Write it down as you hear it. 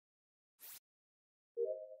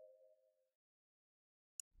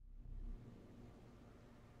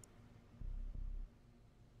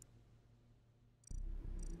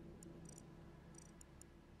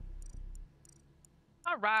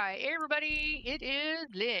All right, everybody, it is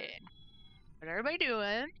Lynn. What everybody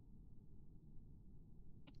doing?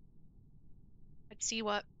 Let's see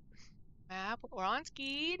what map we're on.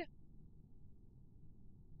 Skied.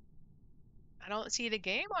 I don't see the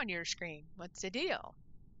game on your screen. What's the deal?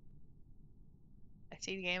 I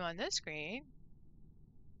see the game on this screen.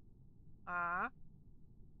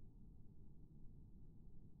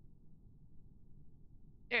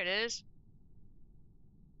 There it is.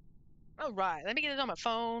 All right, let me get it on my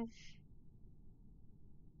phone.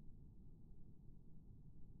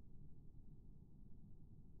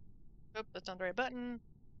 Oop, that's not the right button.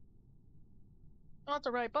 Not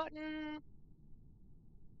the right button.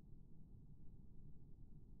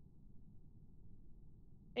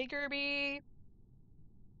 Hey, Kirby.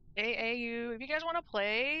 Hey, AU. If you guys want to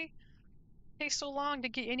play, it takes so long to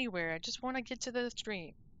get anywhere. I just want to get to the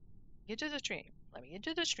stream. Get to the stream. Let me get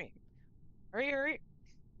to the stream. Hurry, hurry.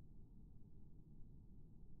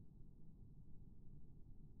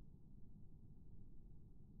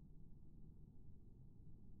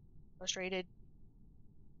 Frustrated.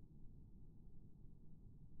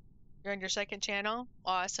 You're on your second channel?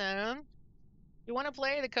 Awesome. You want to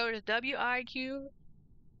play? The code is WIQOTG.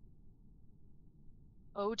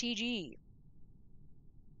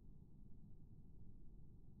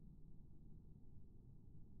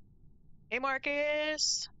 Hey,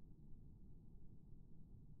 Marcus.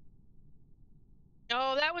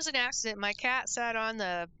 Oh, that was an accident. My cat sat on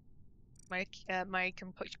my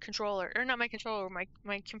controller, or not my controller,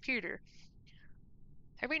 my computer.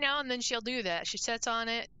 Every now and then she'll do that. She sits on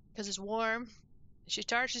it because it's warm. She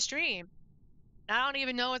starts to stream. I don't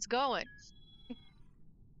even know it's going.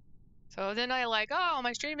 So then I like, oh,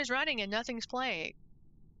 my stream is running and nothing's playing.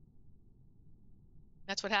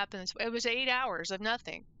 That's what happens. It was 8 hours of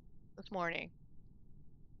nothing this morning.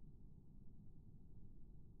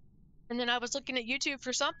 And then I was looking at YouTube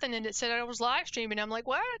for something and it said I was live streaming. I'm like,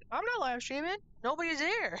 what? I'm not live streaming. Nobody's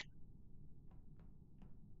here.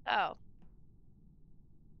 Oh.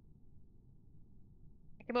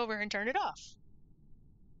 I came over and turned it off.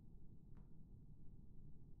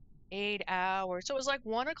 8 hours. So it was like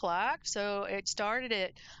 1 o'clock. So it started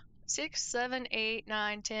at 6, 7, 8,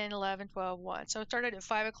 9, 10, 11, 12, 1. So it started at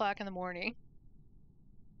 5 o'clock in the morning.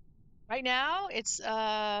 Right now it's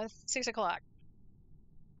 6 o'clock.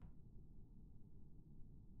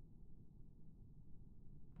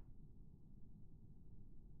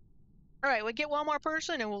 All right, we'll get one more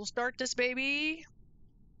person and we'll start this baby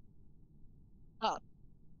up.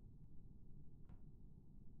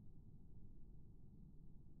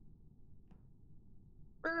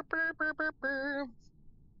 Burr, burr, burr, burr, burr.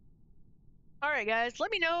 All right, guys,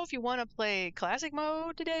 let me know if you want to play classic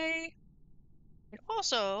mode today. And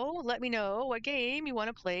also, let me know what game you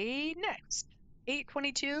want to play next.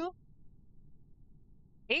 822?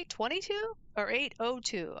 822? Or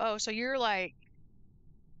 802? Oh, so you're like,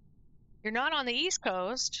 you're not on the East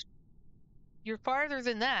Coast. You're farther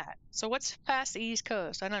than that. So what's past the East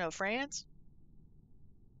Coast? I don't know, France?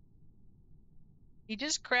 You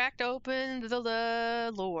just cracked open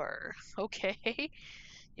the lore. Okay.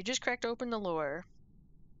 You just cracked open the lore.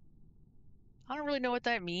 I don't really know what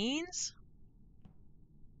that means.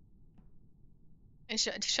 And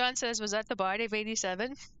Sean says, was that the bite of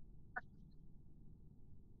 87?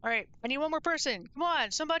 All right, I need one more person. Come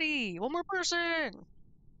on, somebody, one more person.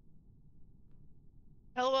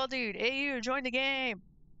 LOL, dude. AU, join the game.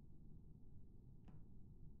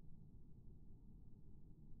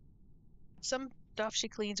 Some stuff she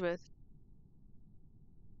cleans with.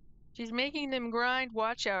 She's making them grind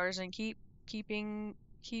watch hours and keep getting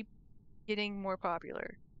more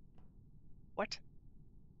popular. What?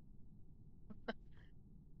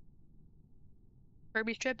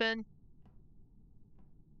 Kirby's tripping.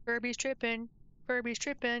 Kirby's tripping. Kirby's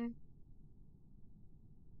tripping.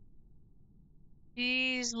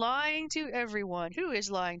 She's lying to everyone. Who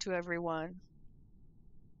is lying to everyone?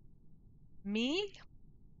 Me?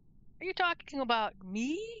 Are you talking about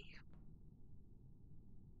me?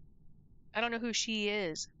 I don't know who she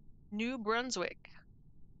is. New Brunswick.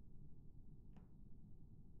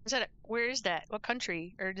 Is that where is that? What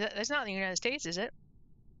country? Or that's not in the United States, is it?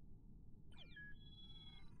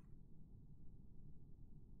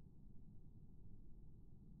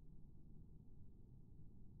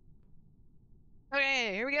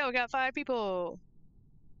 Okay, here we go. We got 5 people.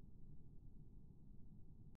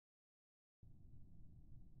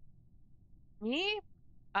 Me?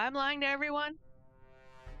 I'm lying to everyone?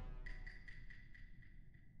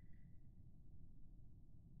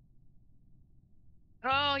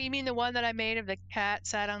 Oh, you mean the one that I made of the cat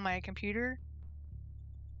sat on my computer?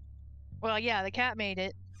 Well, yeah, the cat made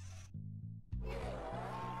it.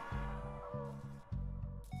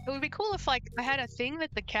 It would be cool if like I had a thing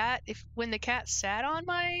that the cat, if when the cat sat on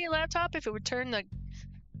my laptop, if it would turn the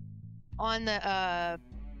on the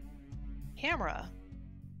camera.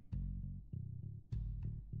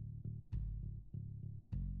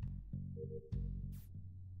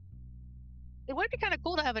 It would be kind of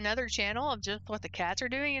cool to have another channel of just what the cats are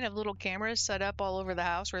doing and have little cameras set up all over the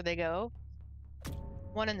house where they go.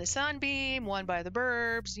 One in the sunbeam, one by the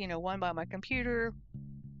burbs, you know, one by my computer.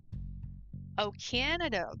 Oh,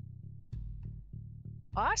 Canada.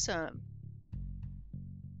 Awesome.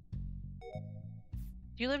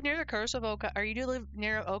 Do you live near the coast of Oak? Or you do live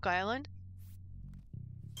near Oak Island?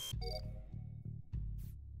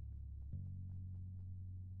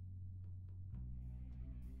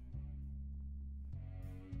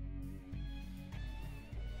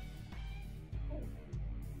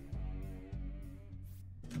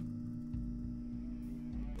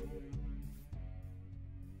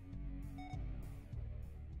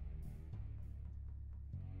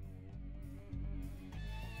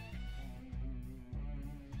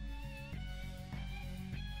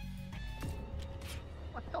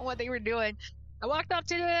 I don't know what they were doing. I walked up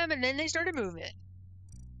to them and then they started moving.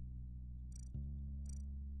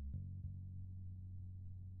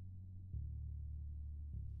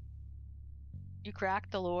 You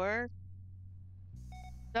cracked the lore?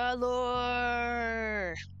 The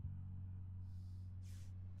lore!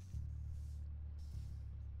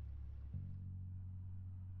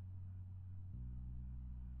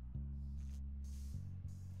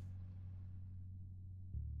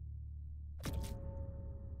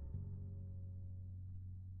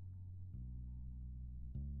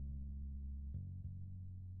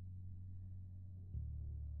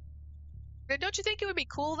 But don't you think it would be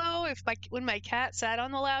cool though if when my cat sat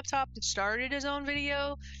on the laptop and started his own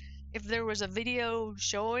video, if there was a video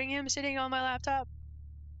showing him sitting on my laptop?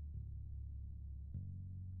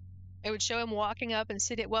 It would show him walking up and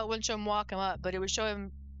sitting. Well, it wouldn't show him walking up, but it would show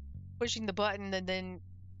him pushing the button and then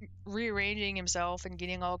rearranging himself and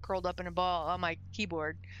getting all curled up in a ball on my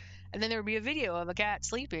keyboard. And then there would be a video of a cat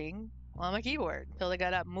sleeping on my keyboard until they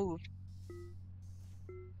got up and moved.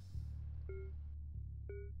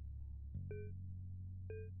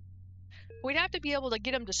 We'd have to be able to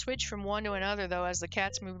get him to switch from one to another though as the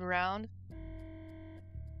cats moved around.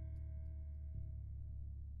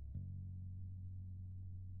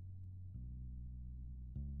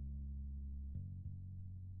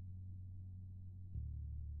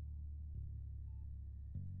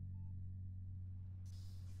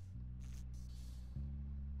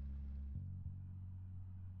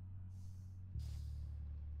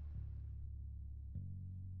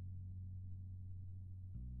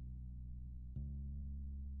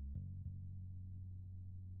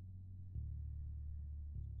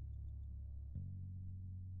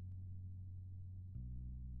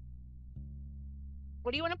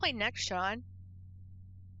 What do you want to play next, Sean?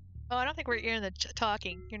 Oh, I don't think we're in the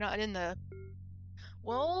talking. You're not in the.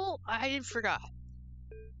 Well, I forgot.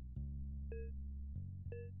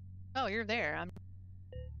 Oh, you're there.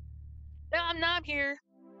 No, I'm not. I'm here.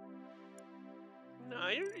 No,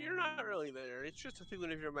 you're not really there. It's just a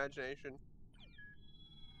figment of your imagination.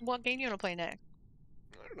 What game you want to play next?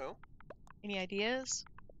 I don't know. Any ideas?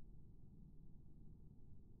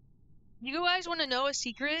 You guys want to know a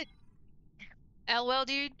secret? LOL,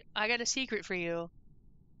 dude, I got a secret for you.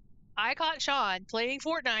 I caught Sean playing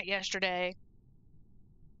Fortnite yesterday.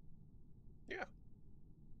 Yeah.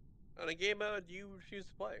 On a game mode you refuse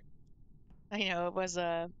to play. I know it was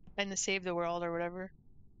in the Save the World or whatever.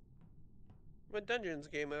 But Dungeons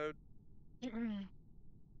game mode. You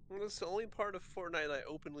That's the only part of Fortnite I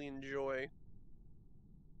openly enjoy.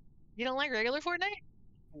 don't like regular Fortnite?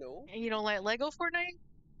 No. And you don't like Lego Fortnite?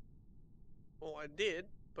 Well, I did,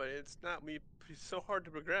 but it's not me. It's so hard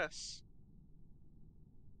to progress.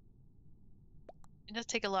 It does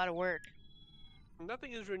take a lot of work.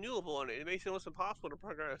 Nothing is renewable on it. It makes it almost impossible to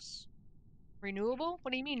progress. Renewable?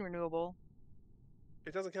 What do you mean renewable?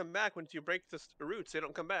 It doesn't come back once you break the roots. They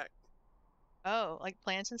don't come back. Oh, like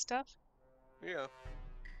plants and stuff? Yeah.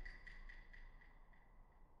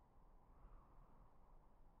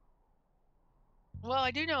 Well,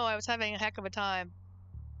 I do know I was having a heck of a time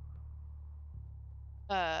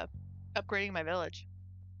uh upgrading my village.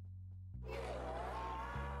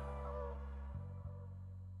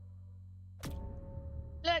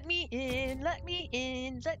 Let me in, let me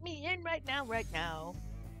in, let me in right now, right now.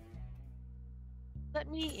 Let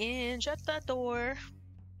me in, shut the door.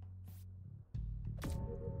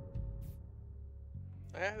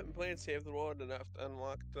 I haven't played Save the World enough to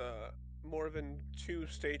unlock more than 2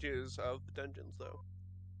 stages of dungeons, though.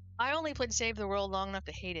 I only played Save the World long enough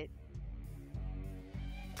to hate it.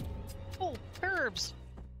 Oh, curbs.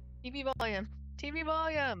 TV volume. TV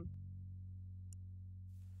volume.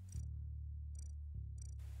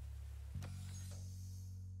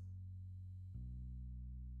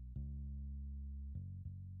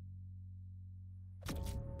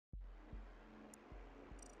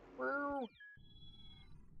 Woo.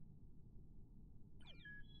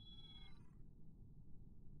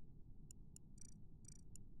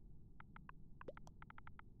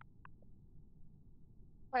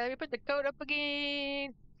 Alright, let me put the code up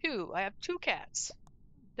again. Two. I have two cats.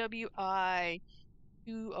 WIQOEG.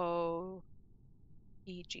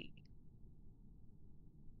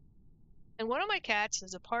 And one of my cats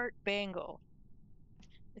is a part Bengal.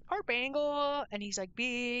 It's part Bengal, and he's like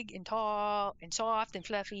big and tall and soft and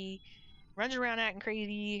fluffy. Runs around acting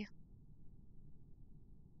crazy.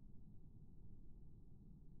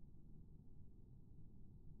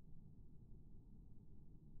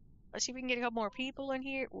 Let's see if we can get a couple more people in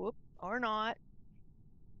here. Whoop, or not.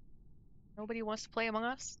 Nobody wants to play Among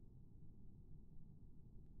Us.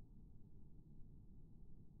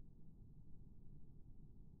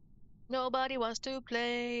 Nobody wants to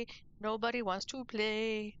play. Nobody wants to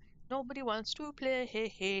play. Nobody wants to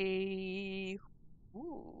play.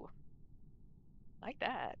 Ooh, like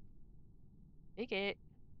that. Take it.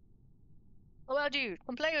 What about you?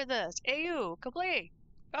 Come play with us. Hey, you, come play.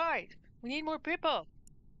 Guys, we need more people.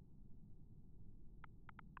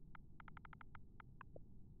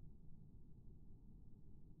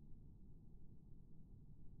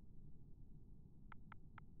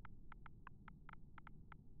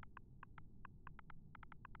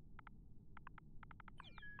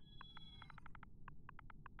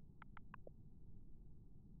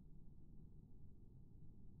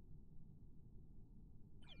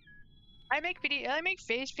 I make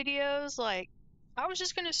face videos. Like, I was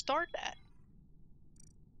just gonna start that.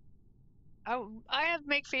 I have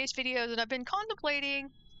make face videos, and I've been contemplating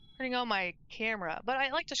turning on my camera, but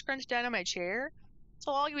I like to scrunch down on my chair,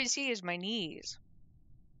 so all you would see is my knees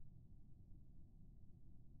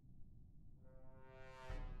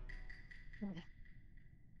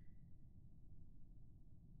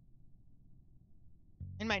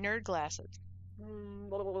and my nerd glasses.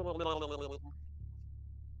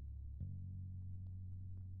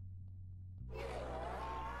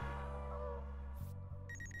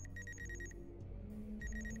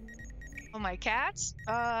 Oh, my cats?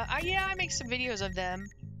 Yeah, I make some videos of them.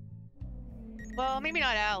 Well, maybe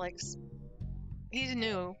not Alex. He's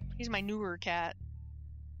new. He's my newer cat.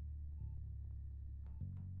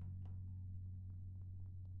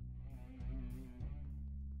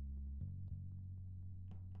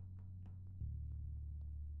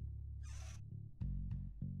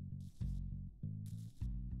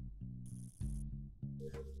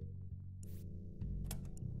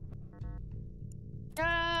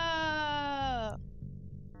 Ah!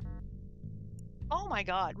 Oh my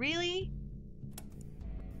god, really?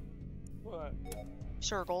 What?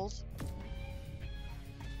 Circles.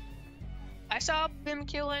 I saw them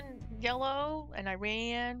killing Yellow, and I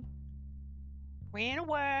ran. Ran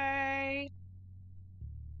away.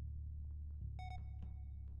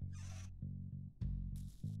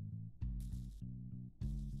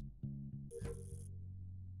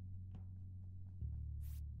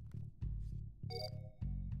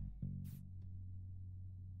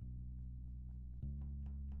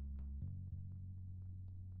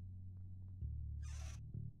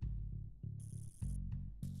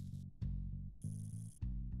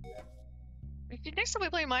 Next time we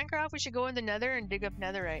play Minecraft, we should go in the Nether and dig up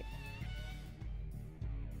netherite.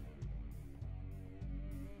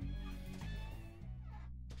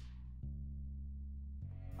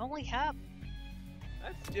 Only have.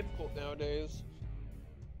 That's difficult nowadays.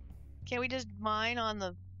 Can't we just mine on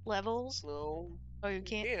the levels? No. Oh, you You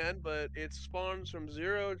can't? can, but it spawns from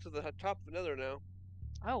 0 to the top of another now.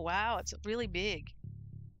 Oh, wow, it's really big.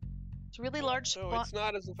 It's a really large So spawn. it's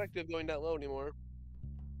not as effective going that low anymore.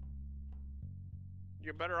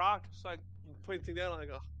 You're better off just like putting things down like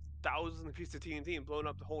 1,000 pieces of TNT and blowing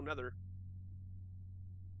up the whole nether.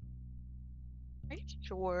 Are you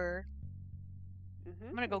sure?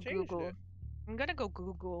 I'm gonna I go changed it. Google. I'm gonna go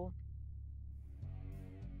Google.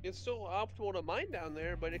 It's still optimal to mine down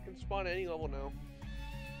there, but it can spawn at any level now.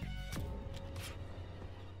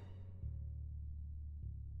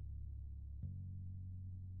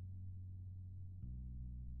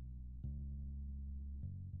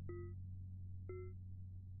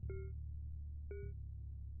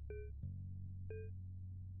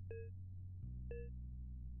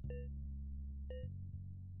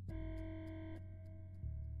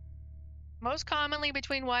 Most commonly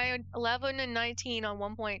between Y11 and 19 on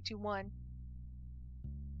 1.21.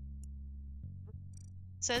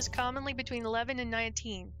 says commonly between 11 and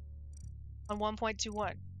 19 on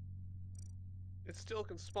 1.21. It still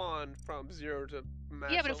can spawn from 0 to Yeah,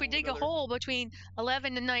 max but if we level of dig a another. hole between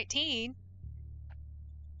 11 and 19,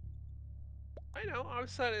 I know, I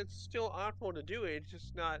said it's still optimal to do it, it's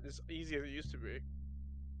just not as easy as it used to be.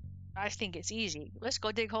 I think it's easy. Let's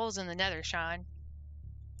go dig holes in the nether, Sean.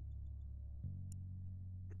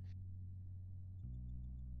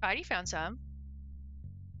 Alright, found some.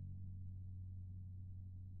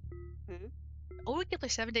 Hmm? Oh, we could play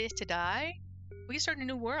 7 Days to Die. We can start a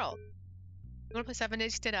new world. You want to play 7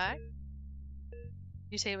 Days to Die?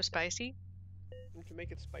 You say it was spicy? You can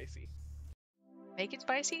make it spicy. Make it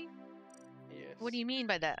spicy? What do Yes. you mean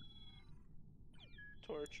by that?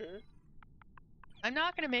 Torture. I'm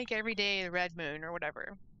not going to make every day the red moon or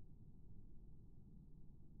whatever.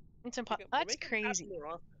 It's That's Make it happen crazy. more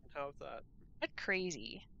often. How's that? That's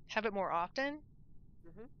crazy. Have it more often?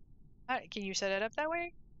 Hmm. Can you set it up that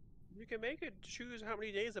way? You can make it choose how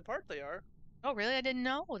many days apart they are. Oh, really? I didn't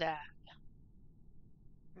know that.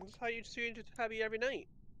 That's how you change it to happy every night.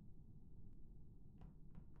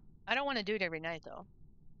 I don't want to do it every night, though.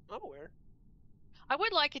 I'm aware. I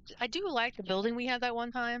would like it. I do like the building we had that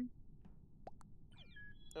one time.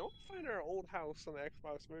 I want to find our old house on the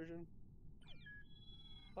Xbox version.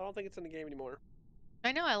 I don't think it's in the game anymore.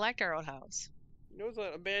 I know I liked our old house. It was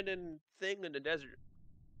an abandoned thing in the desert.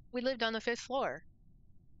 We lived on the 5th floor.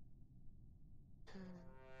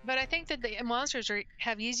 But I think that the monsters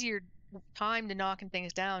have easier time to knocking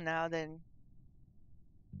things down now than.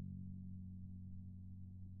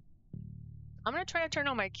 I'm gonna try to turn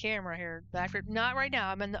on my camera here. Not right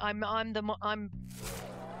now. I'm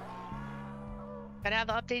gotta have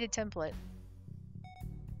the updated template.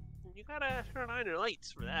 You gotta turn on your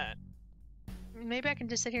lights for that. Maybe I can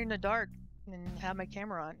just sit here in the dark and have my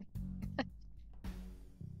camera on.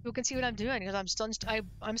 People can see what I'm doing because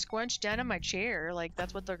I'm scrunched down on my chair. Like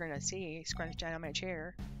that's what they're gonna see. Scrunched down on my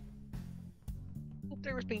chair. Oh,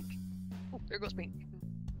 there goes Pink. Oh, there goes Pink.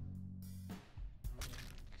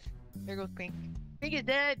 There goes Pink. Pink is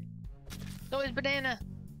dead. So is Banana.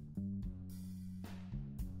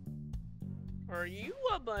 Are you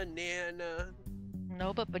a banana?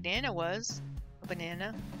 No, but Banana was a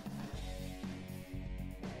banana.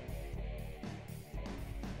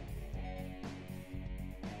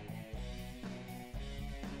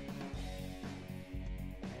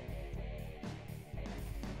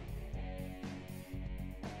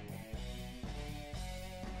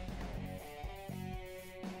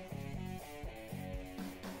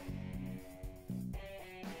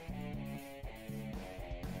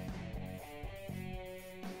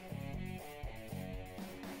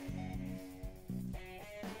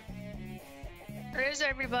 Where is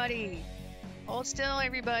everybody? Hold still,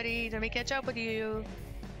 everybody. Let me catch up with you.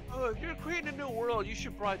 Oh, if you're creating a new world, you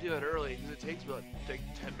should probably do that early, because it takes about 10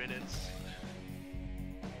 minutes.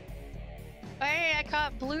 Hey, I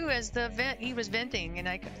caught Blue as the vent. He was venting, and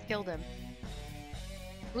I killed him.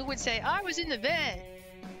 Blue would say, "I was in the vent."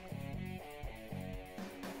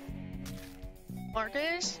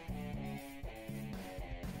 Marcus?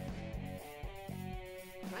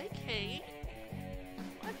 Hi, Kate.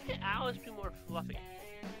 Why can't Alice be more fluffy?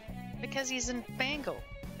 Because he's a Bengal.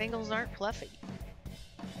 Bengals aren't fluffy.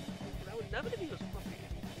 That would never be was fluffy.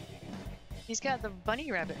 He's got the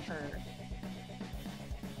bunny rabbit fur.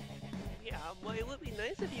 Yeah, well, it would be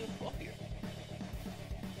nice if he was fluffier.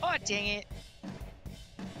 Oh, dang it.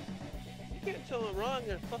 You can't tell him wrong,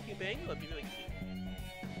 and fluffy Bengal would be really cute.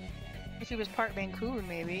 If he was part Mancoon,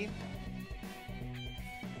 maybe.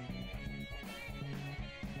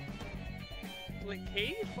 Like,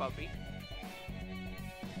 Katie's fluffy.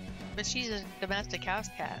 But she's a domestic house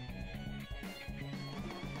cat.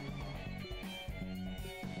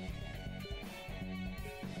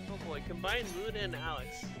 Oh boy, combine Luna and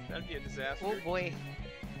Alex. That'd be a disaster. Oh boy.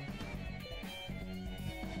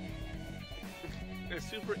 A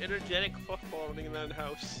super energetic fuckball running around the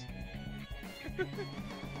house.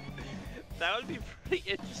 That would be pretty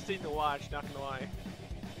interesting to watch, not gonna lie.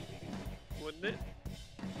 Wouldn't it?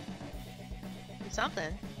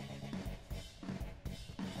 Something.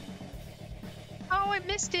 Oh, I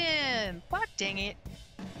missed him! God dang it.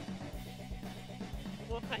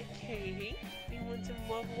 Well, hi, Katie. You want some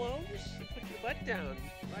love loves? Put your butt down.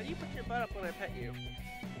 Why do you put your butt up when I pet you?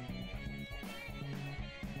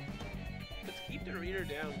 Let's keep the reader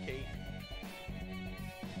down, Kate.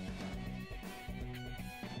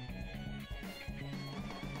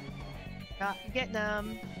 Not getting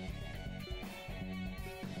them.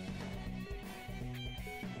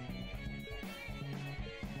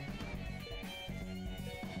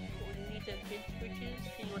 Oh, you need some chin scratches?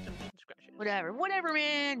 You want some chin scratches? Whatever. Whatever,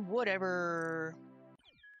 man. Whatever.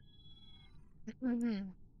 All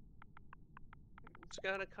It's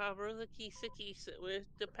gotta cover the kisa with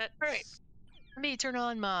the right. pets. Let me turn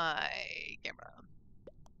on my camera.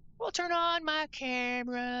 We'll turn on my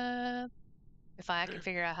camera if I can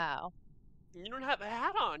figure out how. You don't have a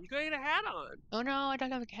hat on. You gotta get a hat on. Oh no, I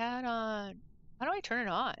don't have a cat on. How do I turn it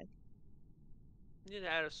on? You need to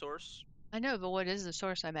add a source. I know, but what is the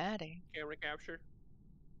source I'm adding? Camera capture.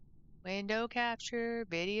 Window capture,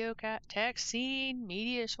 video text scene,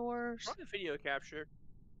 media source. Probably video capture.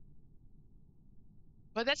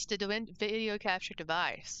 Well, that's the video capture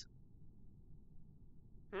device.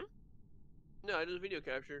 Hmm? No, it is video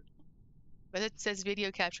capture. But it says video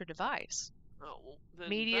capture device. Oh, well, then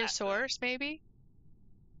Media that then. source, maybe?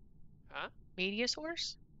 Huh? Media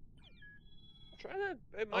source? Try that.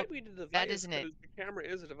 It Oh, might be the that device isn't it. because the camera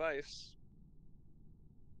is a device.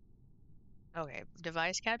 Okay,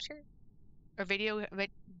 device capture? Or video,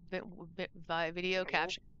 video No.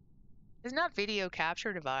 capture? It's not video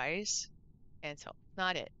capture device. Cancel.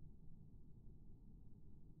 Not it.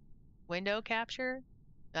 Window capture?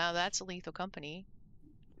 Now that's a Lethal Company.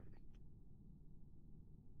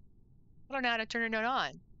 I don't know how to turn it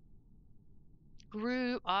on.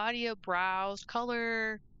 Group, audio, browse,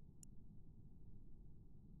 color,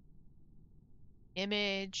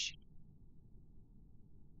 image.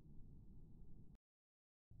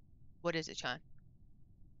 What is it, Sean?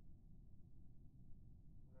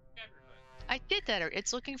 I did that.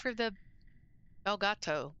 It's looking for the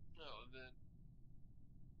Elgato. No, then.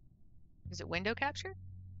 Is it window capture?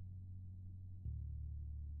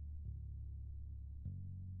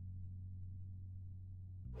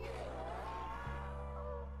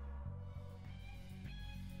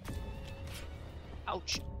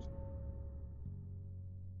 Ouch.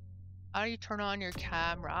 How do you turn on your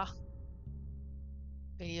camera?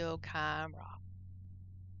 Video camera.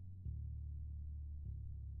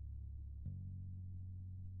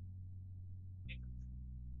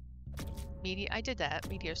 Media. I did that.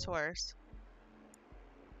 Media source.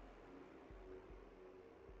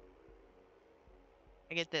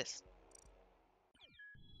 I get this.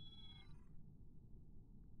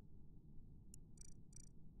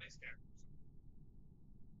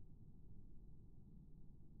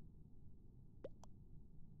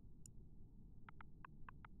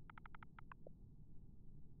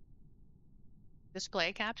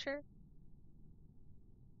 Display capture?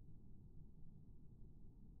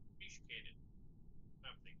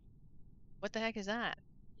 What the heck is that?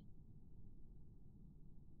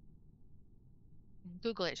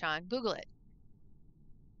 Google it, Sean. Google it.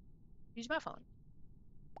 Use my phone.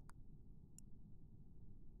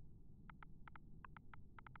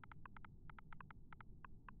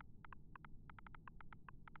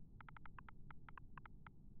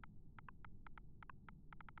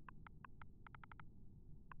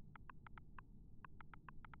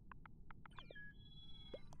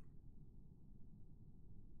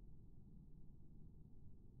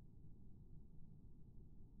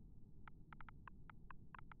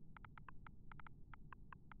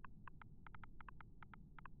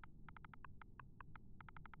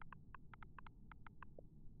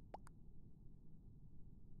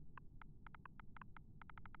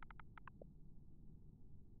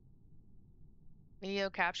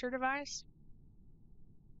 Video capture device?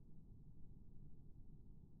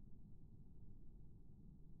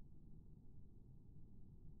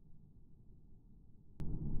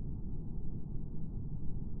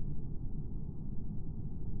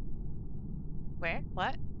 Where?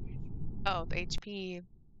 What? Oh, the HP.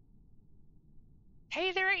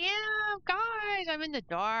 Hey, there I am! Guys, I'm in the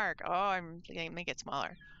dark. Oh, I'm gonna make it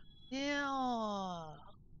smaller. Yeah.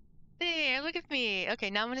 There, look at me. Okay,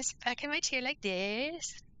 now I'm gonna sit back in my chair like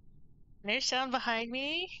this. There's sound behind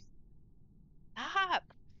me. Stop.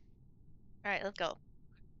 All right, let's go.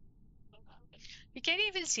 You can't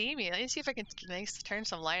even see me. Let me see if I can turn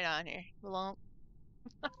some light on here. Well,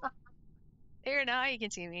 there, now you can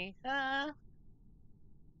see me.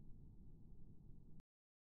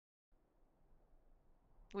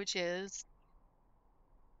 Which is...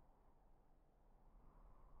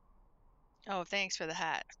 Oh, thanks for the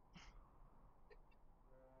hat.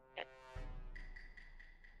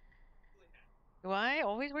 Do I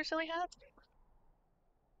always wear silly hats?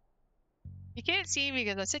 You can't see me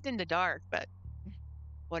because I'm sitting in the dark, but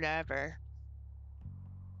whatever.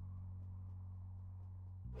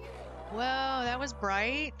 Well, that was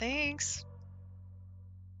bright. Thanks.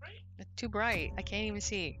 It's too bright. I can't even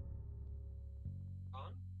see.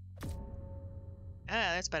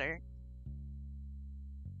 Ah, that's better.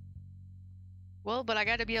 Well, but I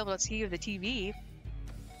gotta be able to see the TV.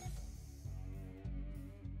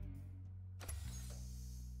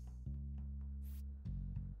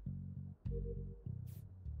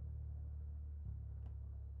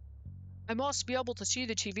 must be able to see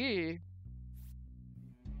the TV.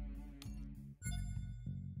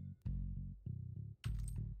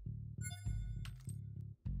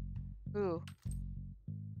 Ooh.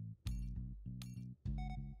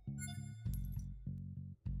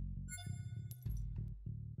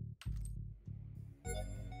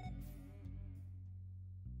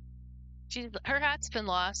 Her hat's been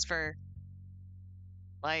lost for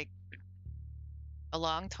like a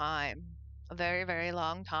long time. A very, very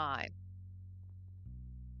long time.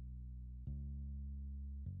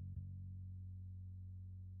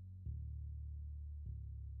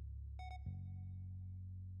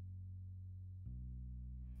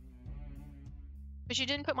 But she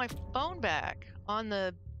didn't put my phone back on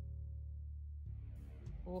the...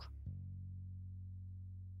 Ooh.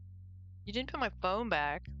 You didn't put my phone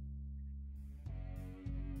back.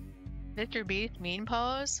 Mr. Beast mean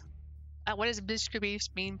pose? What is Mr.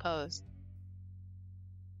 Beast mean pose?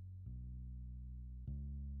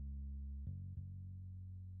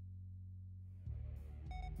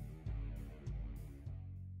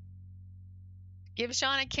 Give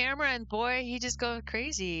Sean a camera and boy, he just goes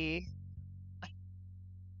crazy.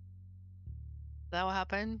 Is that what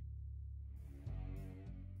happened?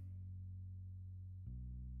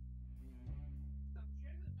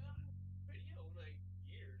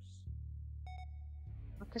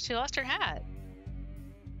 Because she lost her hat.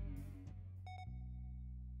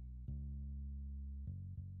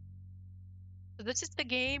 So this is the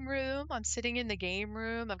game room. I'm sitting in the game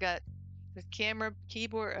room. I've got the camera,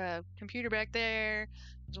 keyboard, computer back there.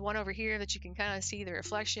 There's one over here that you can kind of see the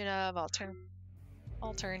reflection of. I'll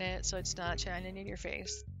turn it so it's not shining in your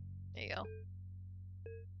face. There you go.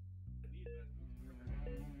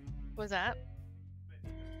 What was that?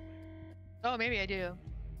 Oh, maybe I do.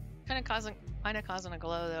 Kind of causing a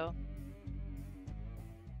glow though.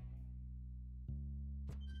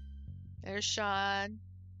 There's Sean.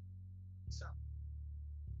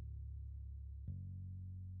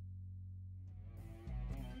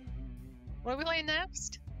 What are we playing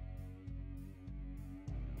next?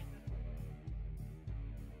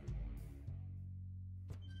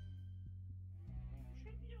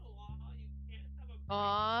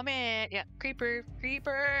 Oh man, yeah, creeper.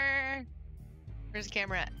 Where's the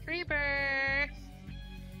camera at? Creeper.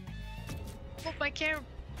 Oh, my camera.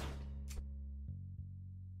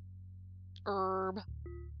 Herb.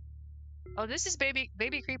 Oh, this is baby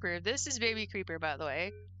creeper. This is baby creeper, by the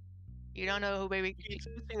way. You don't know who baby. She's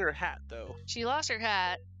missing her hat though. She lost her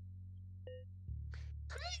hat.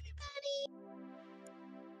 Hi, everybody.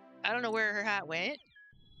 I don't know where her hat went.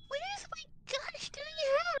 Where's my gosh dang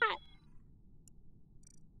hat?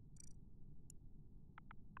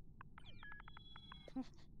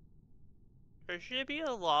 There should be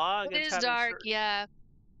a law It against is having dark, certain... yeah.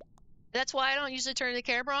 That's why I don't usually turn the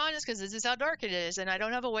camera on, is because this is how dark it is, and I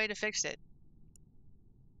don't have a way to fix it.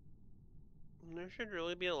 There should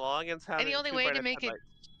really be a law against having And the only too way bright to of make it, headlights.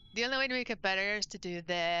 the only way to make it better is to do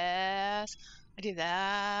this. I do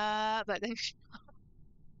that, but then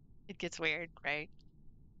it gets weird, right?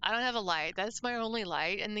 I don't have a light. That's my only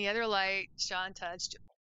light, and the other light Sean touched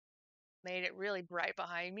made it really bright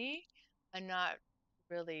behind me, and not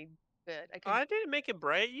really good. I couldn't. I didn't make it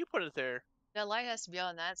bright. You put it there. The light has to be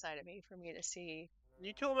on that side of me for me to see.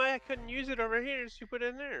 You told me I couldn't use it over here, so you put it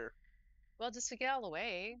in there. Well, just to get out of the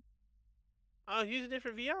way. I'll use a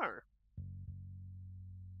different VR.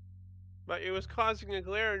 But it was causing a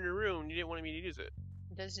glare in your room. You didn't want me to use it.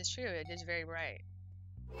 This is true. It is very bright.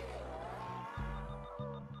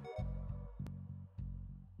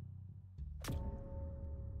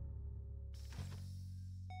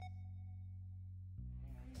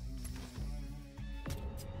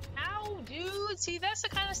 Ow, dude. See, that's the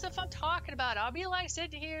kind of stuff I'm talking about. I'll be like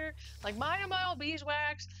sitting here, like minding my own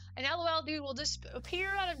beeswax, and LOL dude will just appear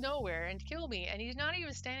out of nowhere and kill me, and he's not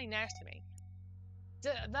even standing next to me.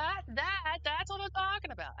 That's what I'm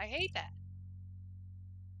talking about. I hate that.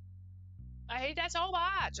 I hate that so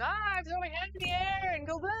much. I throw my hand in the air and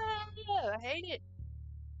go, blah. I hate it.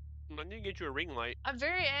 I need to get you a ring light. I'm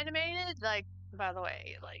very animated, like, by the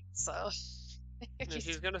way, like, so. And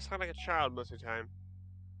she's gonna sound like a child most of the time.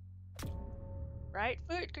 Right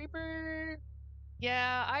foot creeper.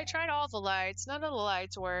 Yeah, I tried all the lights. None of the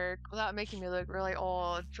lights work without making me look really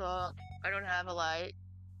old. So I don't have a light.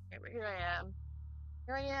 Here I am.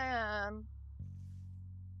 Here I am.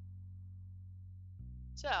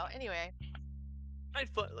 So, anyway. I'd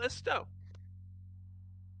footless snow.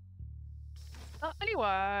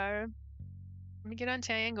 Anyway. Let me get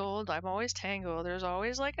untangled. I'm always tangled. There's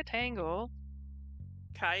always like a tangle.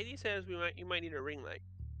 Coyote says you might need a ring light.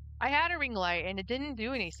 I had a ring light and it didn't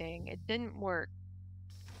do anything. It didn't work.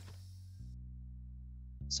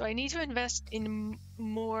 So I need to invest in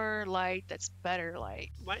more light that's better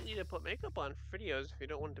light. Might need to put makeup on for videos if you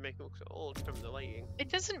don't want it to make it look so old from the lighting. It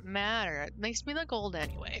doesn't matter. It makes me look old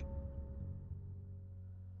anyway.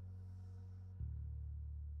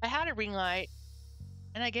 I had a ring light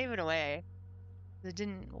and I gave it away. It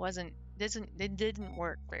didn't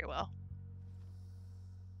work very well.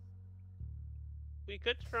 We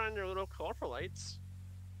could turn on your little colorful lights.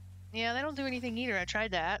 Yeah, they don't do anything either. I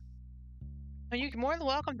tried that. And you're more than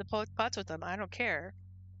welcome to poke pots with them. I don't care.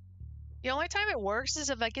 The only time it works is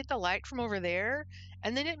if I get the light from over there,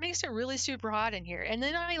 and then it makes it really super hot in here, and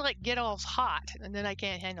then I like get all hot, and then I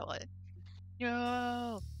can't handle it.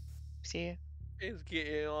 No. See, It's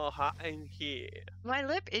getting all hot in here. my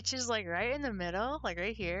lip itches like right in the middle, like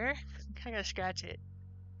right here. I gotta scratch it.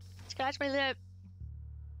 Scratch my lip.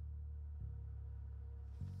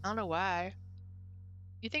 I don't know why.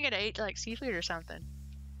 You think I'd ate like seafood or something?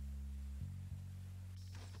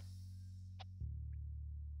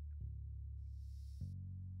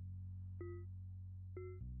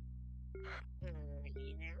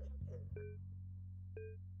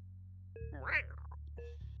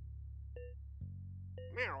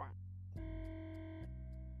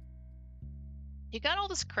 You got all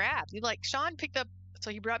this crap. You like Sean picked up.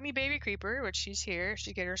 So he brought me Baby Creeper, which she's here.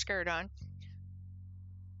 She get her skirt on,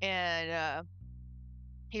 and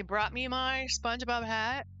he brought me my SpongeBob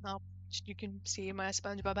hat. You can see my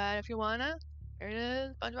SpongeBob hat if you wanna. There it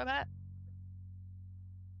is, SpongeBob hat.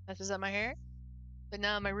 Messes up my hair. But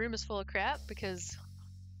now my room is full of crap because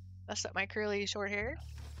messed up my curly short hair.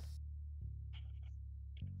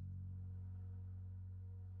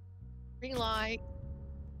 Ring light.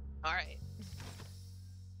 Alright.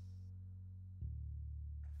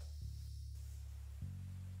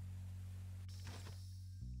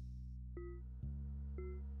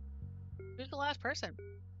 Who's the last person?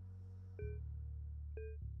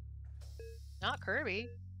 Not Kirby.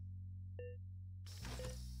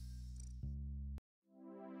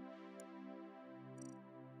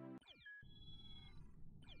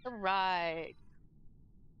 Alright.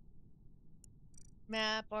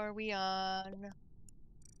 Map are we on?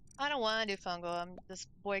 I don't want to do fungal. I'm just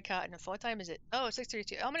boycotting it. What time is it? Oh,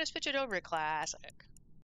 6:32. I'm gonna switch it over to classic.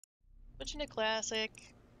 Switching to classic.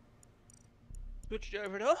 Switch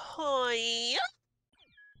over to high.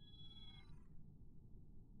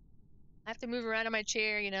 I have to move around in my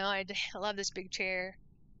chair, you know. I love this big chair.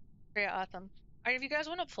 Very awesome. Alright, if you guys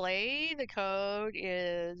want to play, the code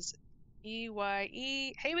is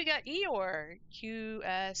EYE. Hey, we got Eeyore.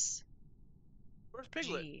 QSG. Where's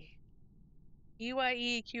Piglet?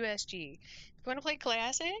 EYE QSG. If you want to play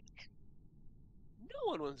classic,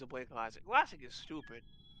 No one wants to play classic. Classic is stupid.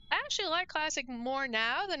 I actually like classic more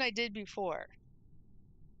now than I did before.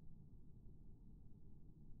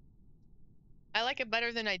 I like it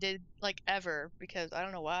better than I did like ever because I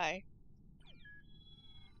don't know why.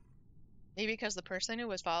 Maybe because the person who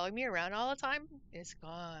was following me around all the time is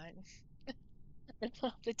gone. I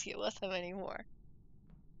don't have to deal with them anymore.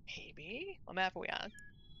 Maybe. What map are we on?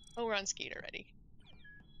 Oh, we're on Skeet already.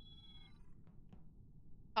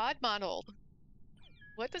 Cod modeled.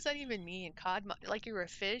 What does that even mean? Like you were a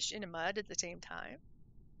fish in a mud at the same time?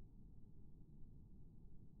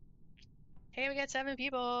 Hey, we got 7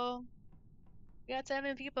 people. We got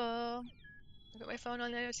 7 people. Look at my phone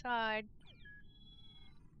on the other side.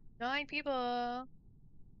 9 people.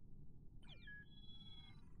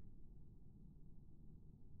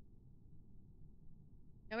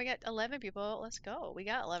 Now we got 11 people. Let's go. We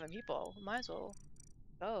got 11 people. Might as well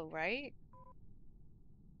go, right?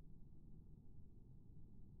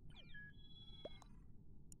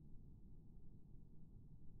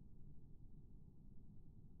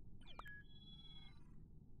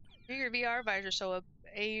 Do your VR visor so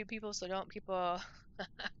AU people so don't people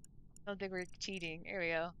don't think we're cheating. There we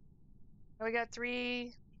go. Now we got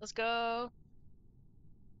 3. Let's go.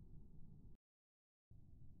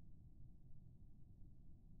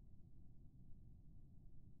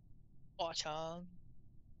 Awesome.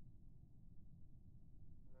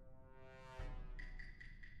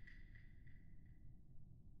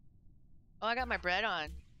 Oh, I got my bread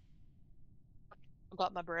on. I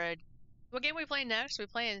got my bread. What game are we playing next? Are we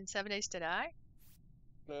playing 7 Days to Die?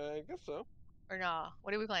 I guess so. Or nah?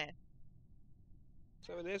 What are we playing?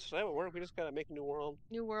 7 days to that work. We just gotta make a new world.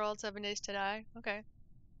 New World, 7 Days to Die? Okay.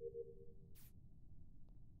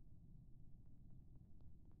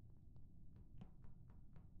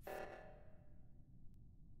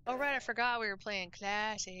 Oh, right, I forgot we were playing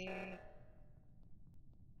Classic.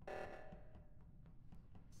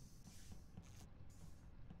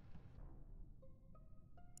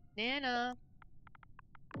 Nana.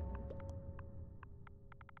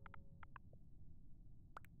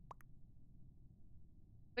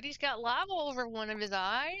 But he's got lava over one of his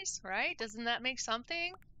eyes, right? Doesn't that make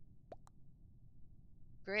something?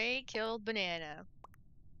 Gray killed banana.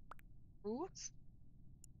 Oops.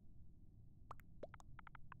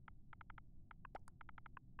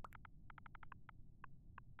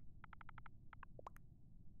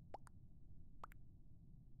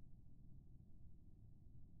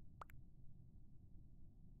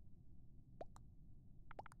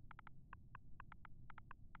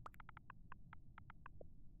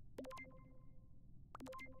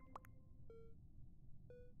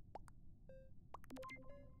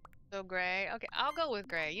 So gray. Okay, I'll go with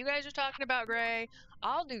gray. You guys are talking about gray.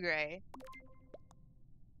 I'll do gray.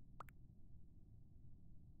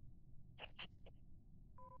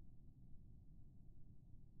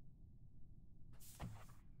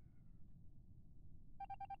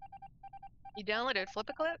 You downloaded Flip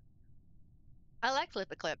a Clip? I like Flip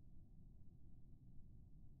a Clip.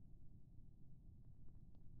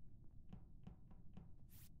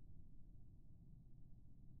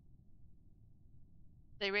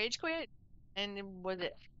 They rage quit? And was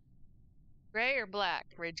it gray or black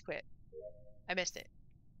rage quit? I missed it.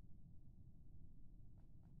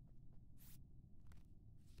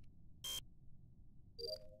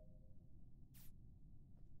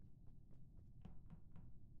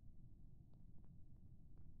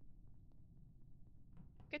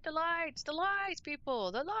 Get the lights,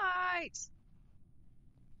 people, the lights.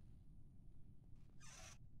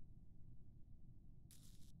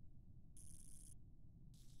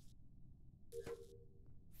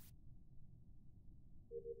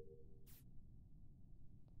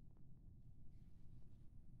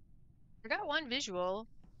 I got one visual.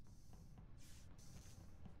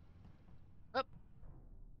 Oh,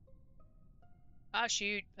 ah,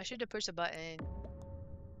 shoot. I should have pushed the button.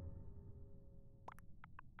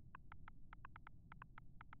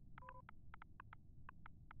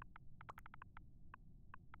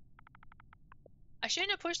 I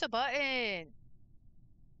shouldn't have pushed the button.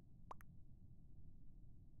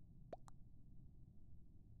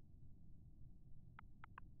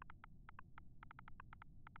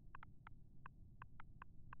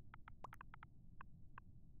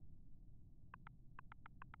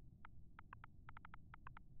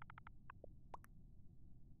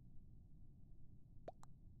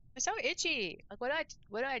 It's so itchy. Like,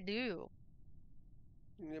 what I do?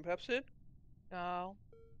 You need a Pepsid? No.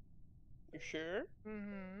 You sure?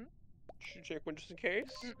 Mm-hmm. Should check one just in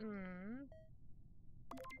case? Mm-mm.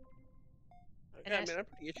 And Yeah, I, man, I'm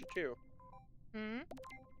pretty itchy too. hmm?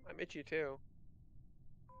 I'm itchy too.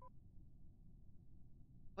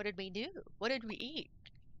 What did we do? What did we eat?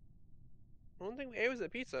 The only thing we ate was a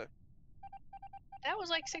pizza. That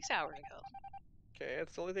was like 6 hours ago. Okay,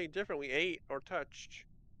 that's the only thing different we ate or touched.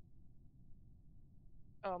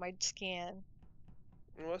 Oh, my skin.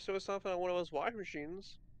 Unless it was something on one of those washing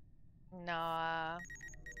machines. Nah.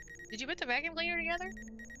 Did you put the vacuum cleaner together?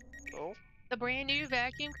 No, The brand new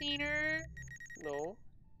vacuum cleaner? no.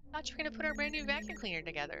 Thought you were gonna put our brand new vacuum cleaner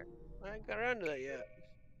together. I haven't got around to that yet.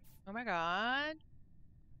 Oh my god.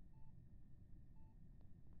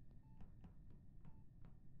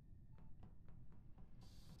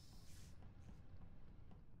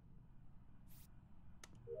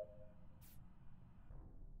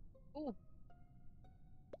 Ooh.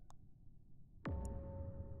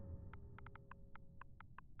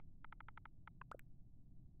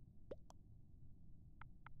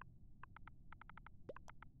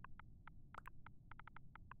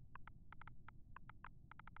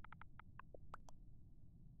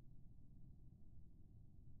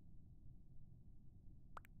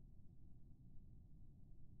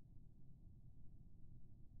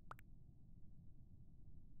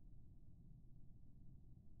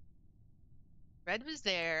 Red was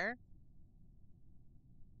there.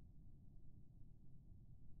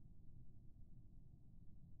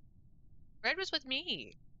 Red was with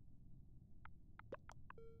me.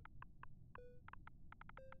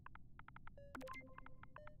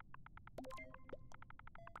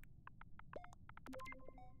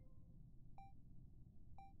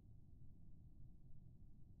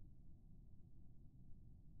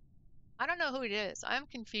 I don't know who it is. I'm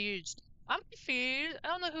confused. I'm confused. I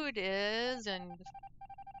don't know who it is, and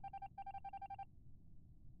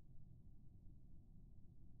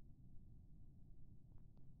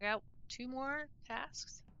I got 2 more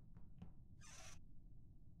tasks.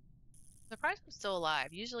 Surprised I'm still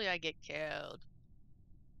alive. Usually I get killed.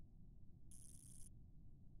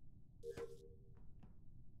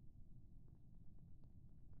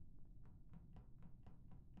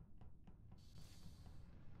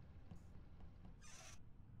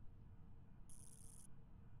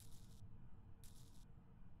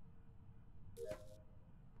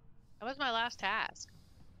 That was my last task.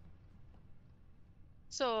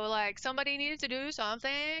 So, like, somebody needed to do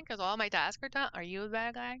something because all my tasks are done. Are you a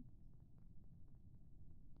bad guy?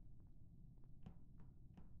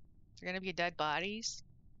 Is there gonna be dead bodies?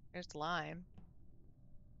 There's lime.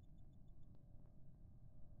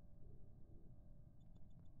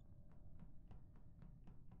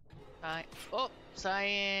 Oh,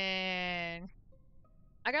 Cyan.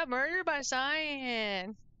 I got murdered by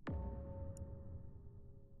Cyan.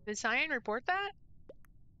 Did Cyan report that?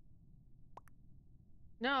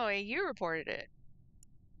 No, you reported it.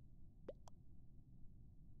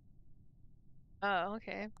 Oh,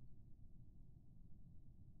 okay.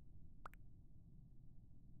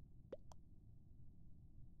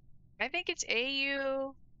 I think it's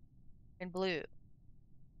AU and blue.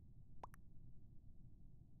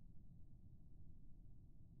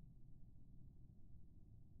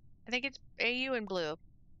 I think it's AU and blue.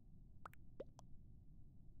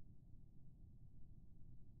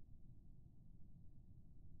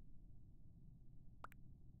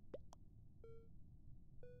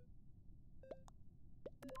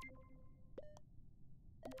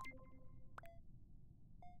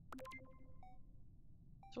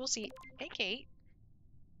 So we'll see. Hey, Kate.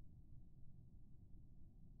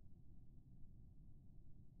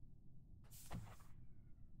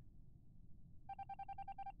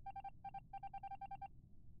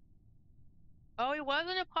 Oh, he was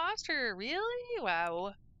an imposter. Really?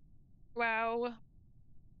 Wow. Wow.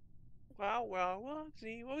 Wow, wow,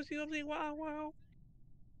 whoopsie, whoopsie, whoopsie, wow, wow.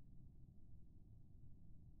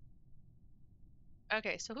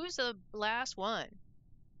 Okay, so who's the last one?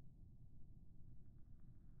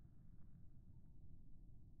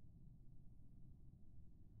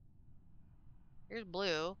 Here's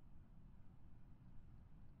blue.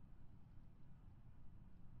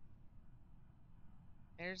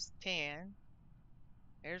 There's tan.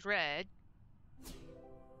 There's red.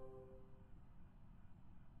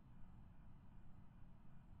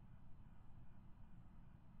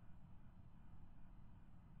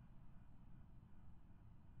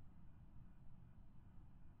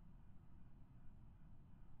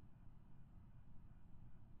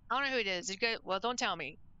 I don't know who it is. Well, don't tell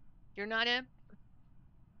me. You're not him?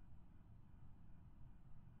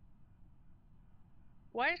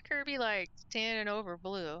 Why is Kirby like standing over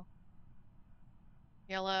blue?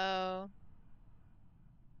 Yellow.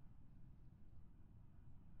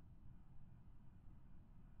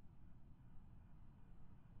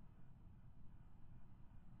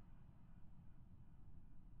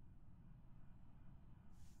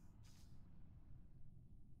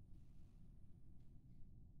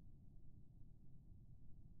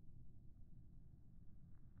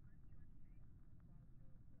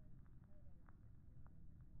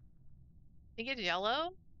 Think it's yellow?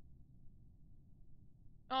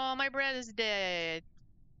 Oh, my bread is dead.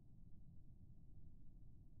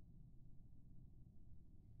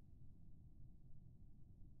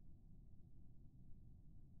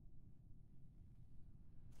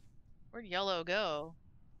 Where'd yellow go?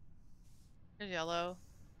 There's yellow.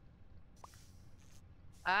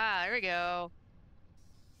 Ah, there we go.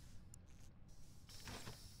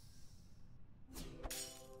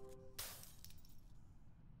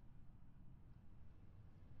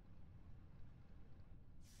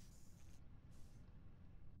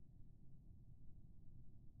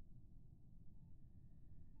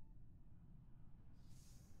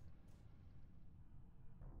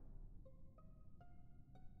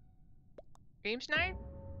 Dream snipe?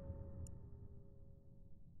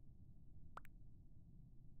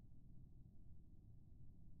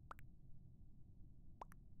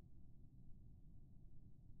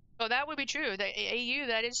 Oh, that would be true. The AU,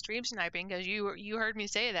 that is stream sniping because you heard me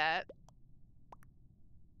say that.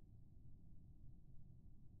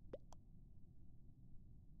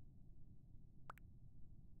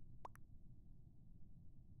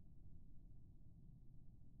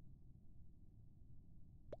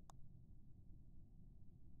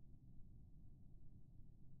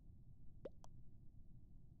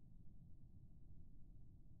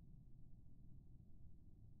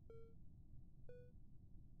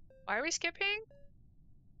 Why are we skipping?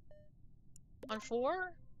 On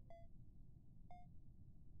 4?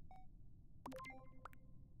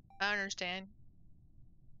 I don't understand.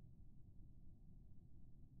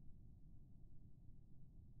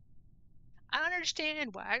 I don't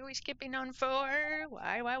understand. Why are we skipping on 4?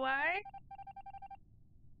 Why?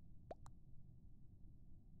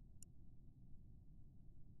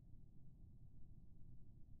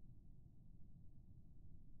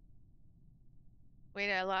 Wait,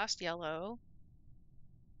 I lost yellow.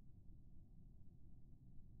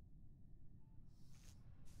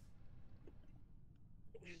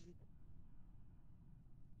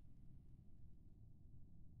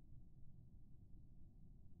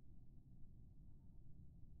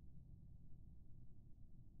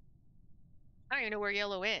 don't even know where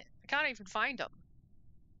yellow went. I can't even find him.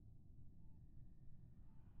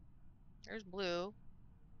 There's blue.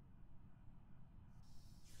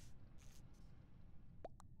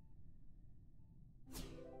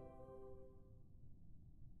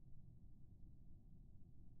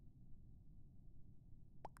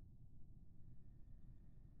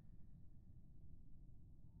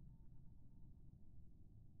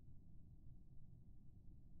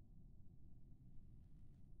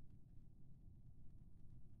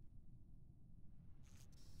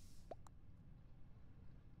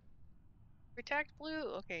 Protect blue.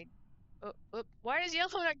 Okay. Oh, oh, why is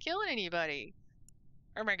yellow not killing anybody?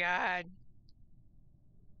 Oh my god.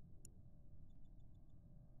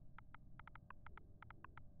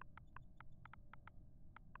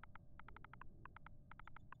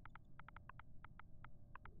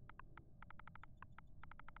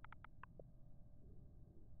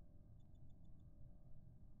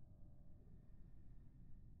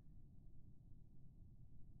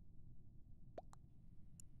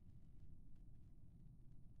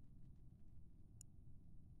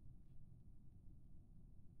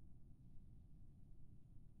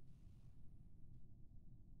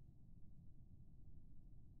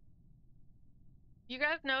 You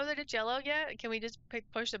guys know that it's yellow yet? Can we just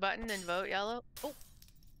push the button and vote yellow? Oh, I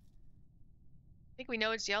think we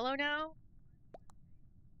know it's yellow now.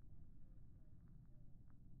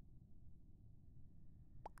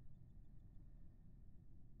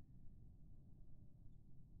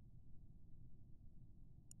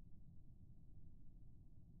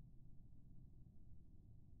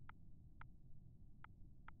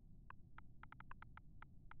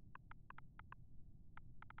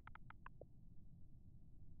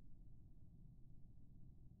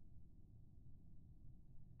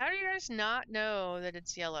 How do you guys not know that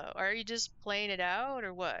it's yellow? Are you just playing it out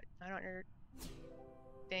or what? I don't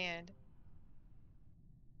understand.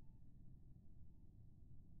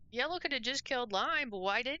 Yellow could have just killed Lime, but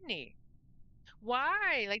why didn't he?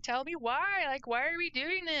 Why? Like, tell me why. Like, why are we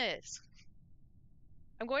doing this?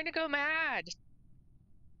 I'm going to go mad.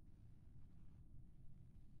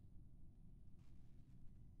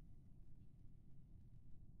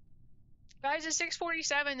 Guys, it's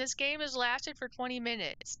 6:47. This game has lasted for 20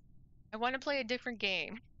 minutes. I want to play a different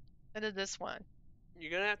game instead of this one. You're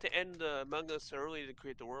gonna have to end Among Us early to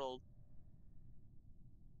create the world.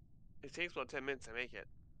 It takes about 10 minutes to make it.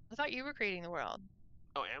 I thought you were creating the world.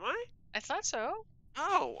 Oh, am I? I thought so.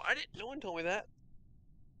 Oh, I didn't. No one told me that.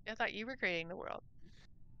 I thought you were creating the world.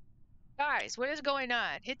 Guys, what is going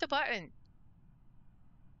on? Hit the button.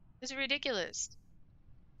 This is ridiculous.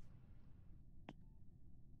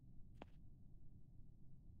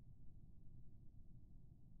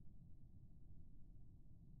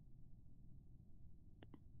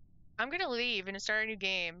 I'm gonna leave and start a new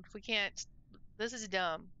game if we can't. This is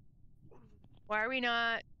dumb. Why are we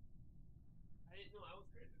not? I didn't know I was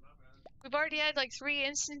creating it. My bad. We've already had like 3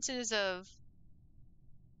 instances of.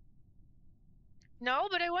 No,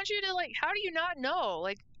 but I want you to like. How do you not know?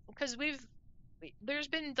 Like, because there's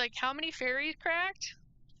been like how many fairies cracked?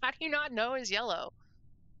 How do you not know is yellow?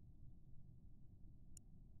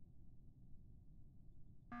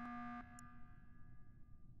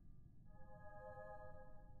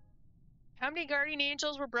 How many guardian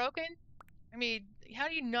angels were broken? I mean, how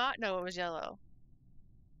do you not know it was yellow?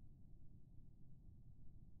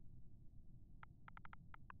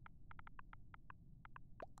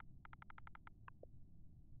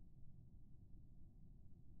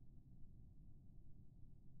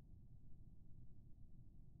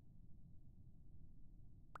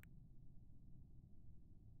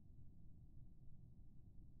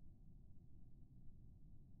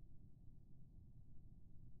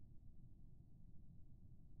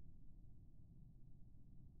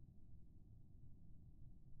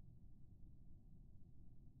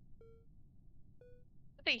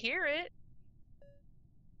 But they hear it.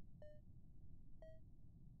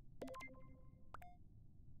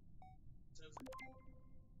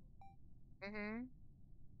 Mm-hmm.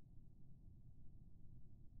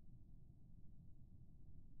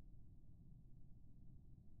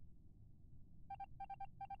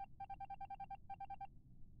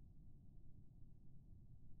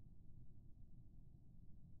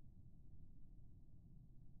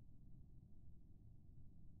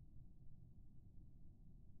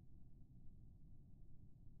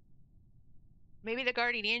 Maybe the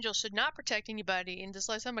guardian angel should not protect anybody and just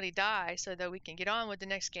let somebody die so that we can get on with the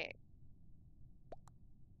next game.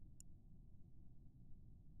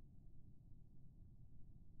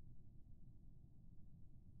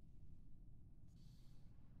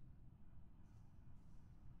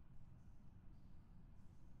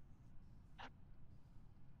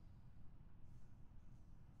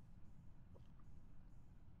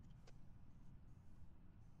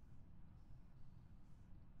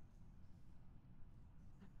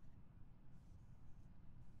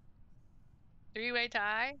 Three-way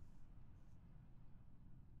tie?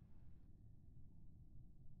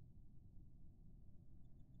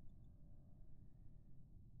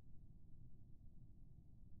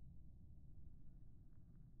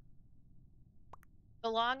 The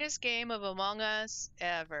longest game of Among Us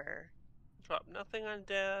ever. Drop nothing on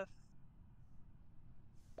death.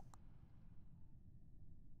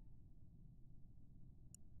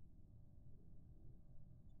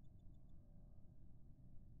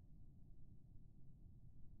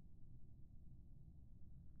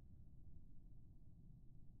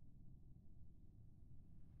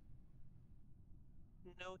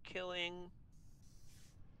 No killing.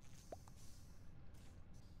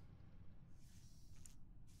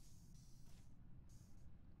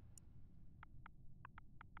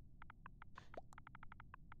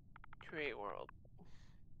 Create world.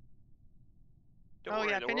 Don't Oh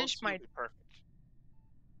worry, yeah, the finish world's will my... be perfect.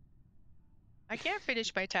 I can't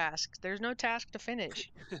finish my task. There's no task to finish.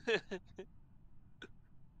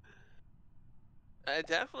 I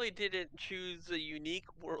definitely didn't choose a unique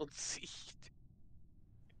world seed.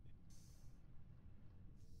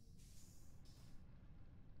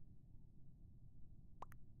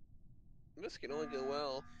 This can only go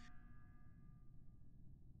well.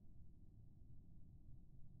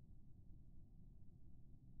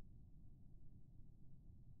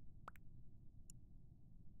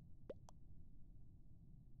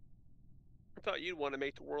 I thought you'd want to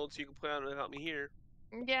make the world so you can play on it without me here.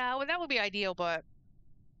 Yeah, well, that would be ideal, but...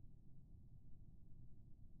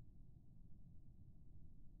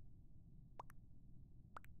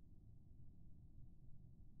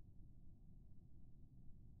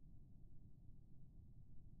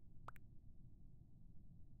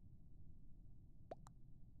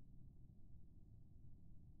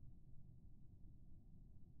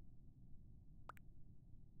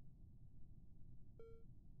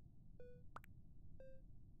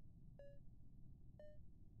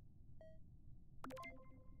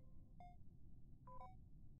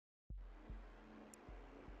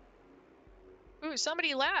 Ooh,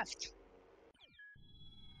 somebody left.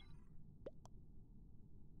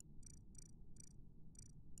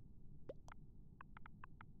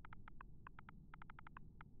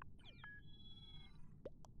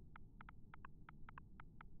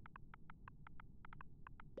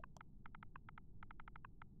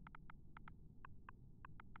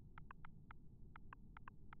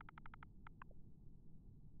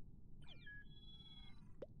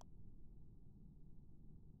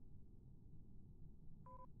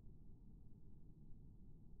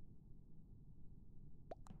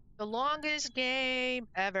 The longest game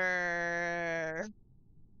ever.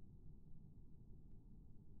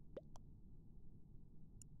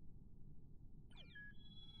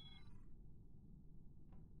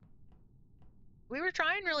 We were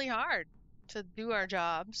trying really hard to do our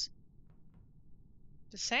jobs.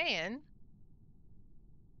 Just saying.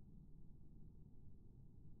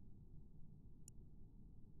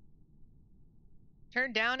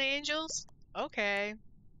 Turn down angels? Okay.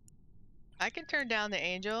 I can turn down the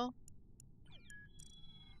angel.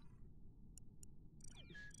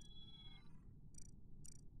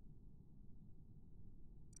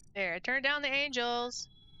 There, I turned down the angels.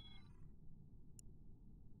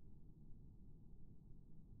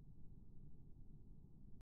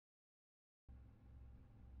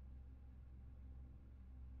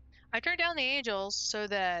 I turned down the angels so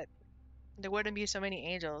that there wouldn't be so many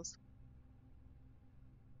angels.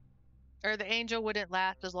 Or the angel wouldn't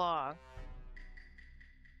last as long.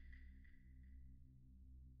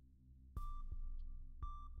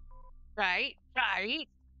 Right, right.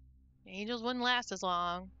 The angels wouldn't last as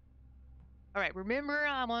long. Alright, remember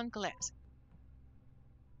I'm on glass.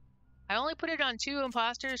 I only put it on 2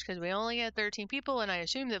 imposters because we only had 13 people, and I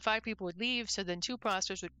assumed that 5 people would leave, so then 2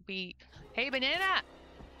 imposters would be, hey, banana!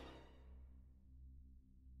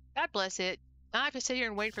 God bless it. Now I have to sit here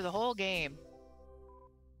and wait for the whole game.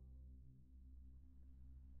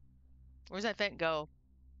 Where's that vent go?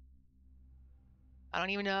 I don't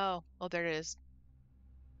even know. Oh, there it is.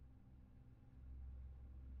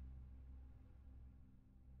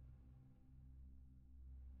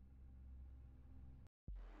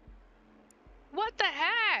 What the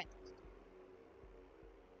heck?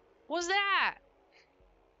 Was that?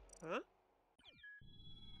 Huh?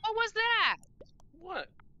 What was that? What?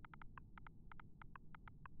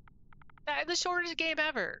 The shortest game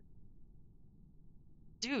ever.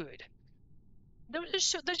 Dude.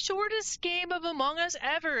 The shortest game of Among Us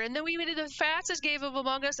ever, and then we did the fastest game of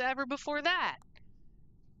Among Us ever before that.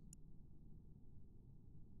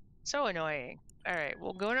 So annoying. All right,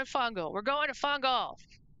 we'll go to Fungal. We're going to Fungal.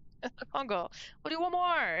 Fungal. We'll do one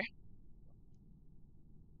more.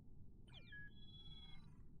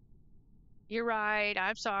 You're right.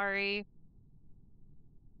 I'm sorry.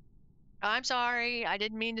 I'm sorry. I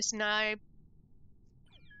didn't mean to snipe.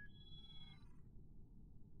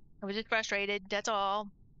 I was just frustrated. That's all.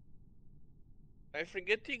 I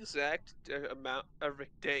forget the exact amount of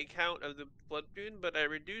day count of the blood moon, but I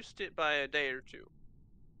reduced it by a day or two.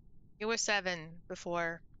 It was 7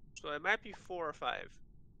 before. So it might be 4 or 5.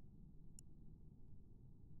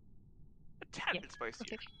 A tad Yeah. bit spicier.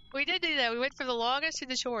 Okay. We did do that. We went from the longest to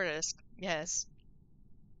the shortest. Yes.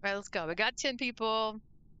 All right, let's go. We got 10 people.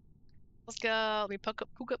 Let's go. Let me poke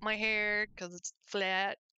up my hair because it's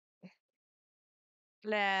flat.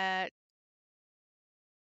 Flat.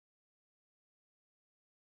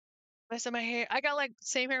 Mess of my hair. I got like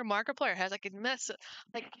same hair Markiplier has. I could mess it.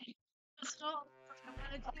 Like, stop. I'm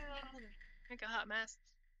gonna do. Make a hot mess.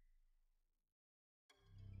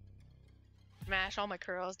 Mash all my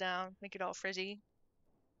curls down. Make it all frizzy.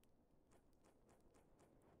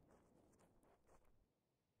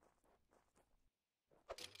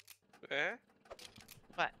 Eh?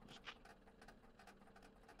 What?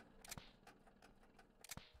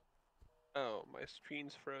 Oh, my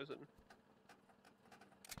screen's frozen.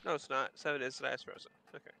 No, it's not. 7 is last frozen.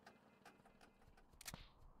 Okay.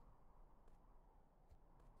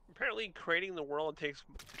 Apparently, creating the world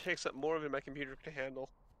takes up more than my computer can handle.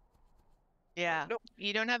 Yeah. Nope,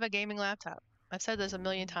 You don't have a gaming laptop. I've said this a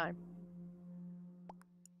million times.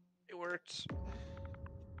 it works.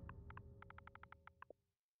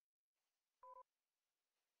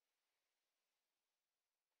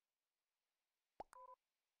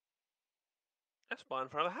 I spawned in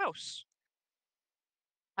front of the house.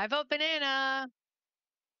 I vote banana.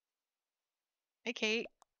 Hey, Kate.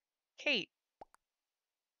 Kate,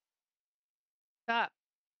 stop.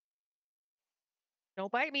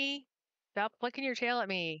 Don't bite me. Stop flicking your tail at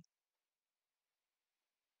me.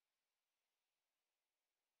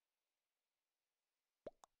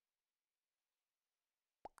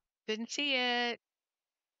 Didn't see it.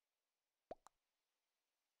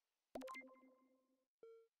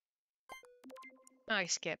 Oh, I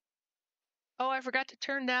skipped. Oh, I forgot to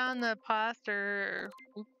turn down the poster.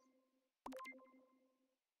 Oop.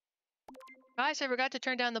 Guys, I forgot to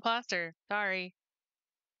turn down the poster. Sorry.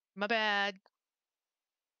 My bad.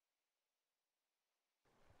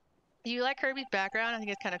 You like Kirby's background? I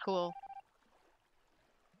think it's kind of cool.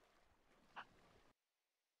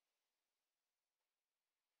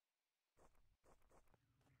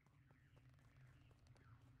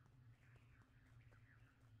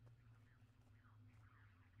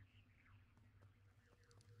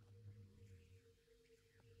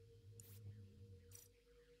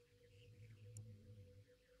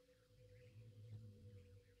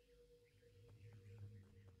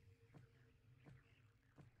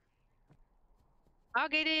 I'll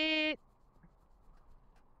get it.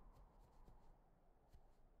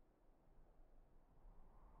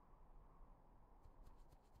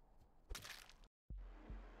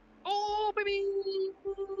 Oh, baby.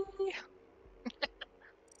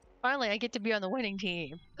 Finally, I get to be on the winning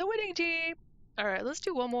team. The winning team. All right, let's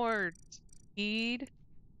do one more speed.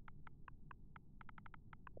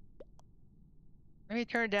 Let me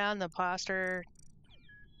turn down the poster.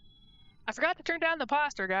 I forgot to turn down the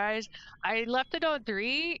poster, guys. I left it on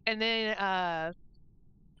 3 and then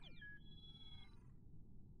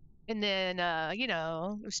you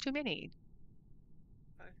know, it was too many.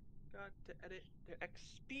 I got to edit the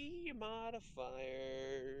XP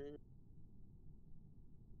modifier.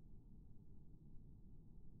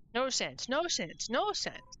 No sense, no sense, no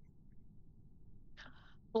sense.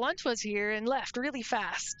 Lunch was here and left really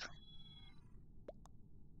fast.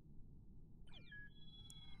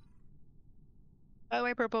 By the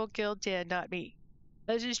way, Purple killed 10, not me.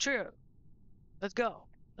 This is true. Let's go.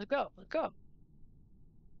 Let's go. Let's go.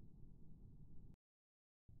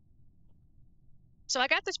 So I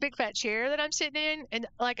got this big fat chair that I'm sitting in, and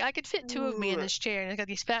like I could fit 2 of me in Ooh. this chair, and it's got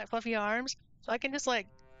these fat fluffy arms, so I can just like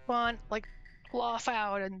spawn like fluff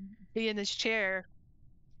out and be in this chair,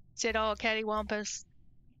 sit all cattywampus.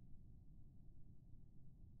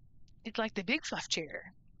 It's like the big fluff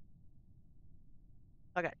chair.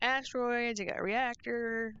 I got asteroids, I got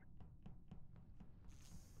reactor.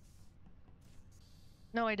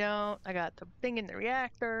 No, I don't. I got the thing in the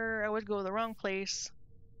reactor. I would go to the wrong place.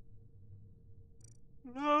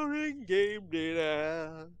 Loading game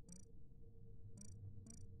data.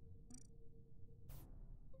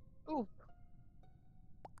 Ooh,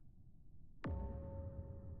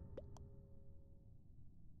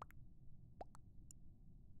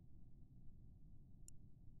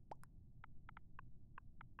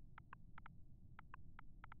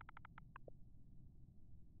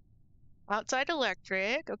 Outside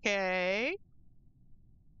electric, okay.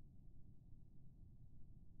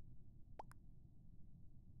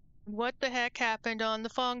 What the heck happened on the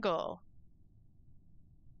fungal?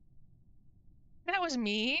 That was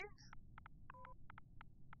mean.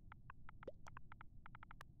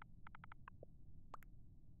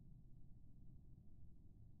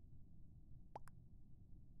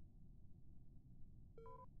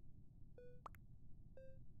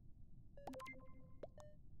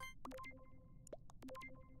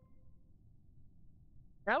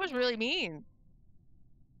 That was really mean.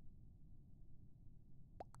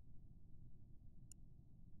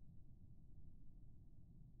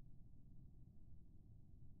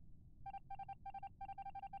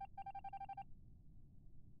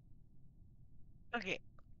 Okay.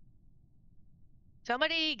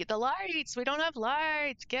 Somebody get the lights. We don't have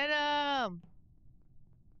lights. Get them.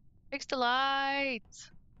 Fix the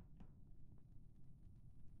lights.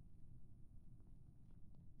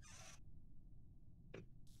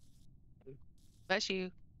 Bless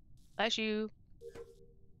you. Bless you.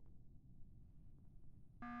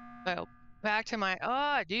 Oh, back to my.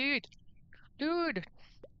 Oh, dude. Dude.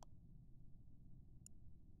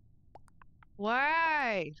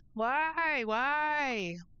 Why? Why?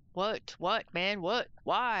 Why? What? What, man? What?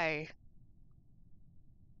 Why?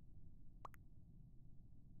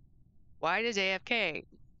 Why does AFK?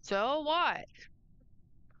 So what?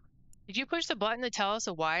 Did you push the button to tell us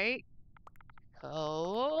a white?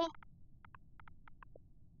 Oh.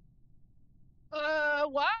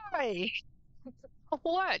 Why?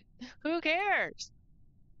 What? Who cares?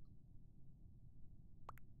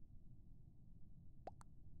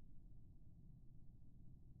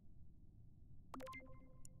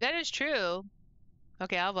 That is true.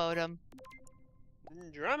 Okay, I'll vote him.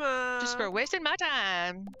 Drama! Just for wasting my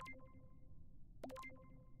time.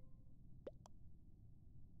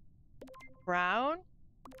 Brown?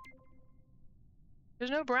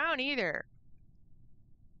 There's no brown either.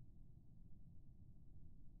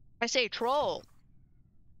 I say troll.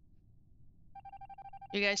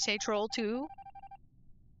 You guys say troll too?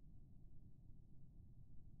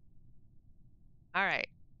 All right.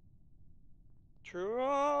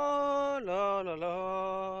 Tra-la-la-la.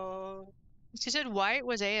 She said white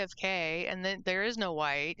was AFK, and then there is no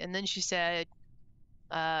white, and then she said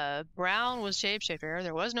brown was shapeshifter.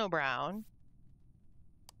 There was no brown.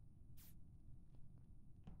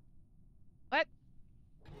 What?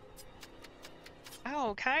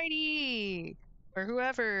 Oh, Kitey! Or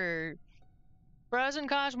whoever. Frozen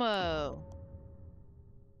Cosmo.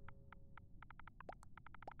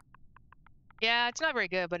 Yeah, it's not very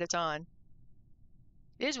good, but it's on.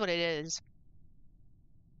 It is what it is.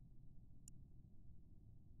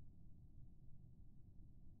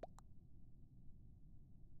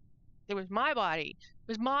 It was my body. It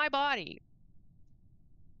was my body.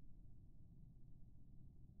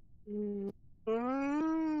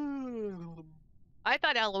 I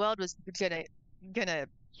thought LOL was gonna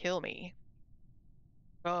kill me.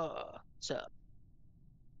 Sup. Sup.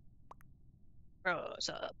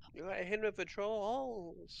 You got hit with the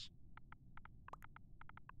trolls.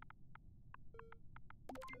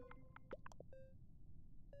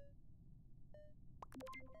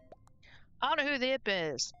 I don't know who the hip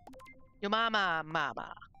is. Your mama.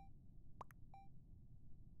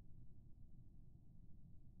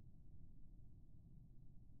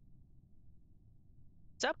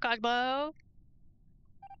 What's up, Cosmo?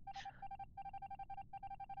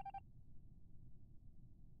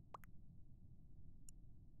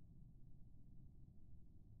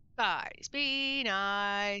 Guys, be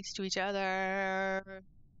nice to each other.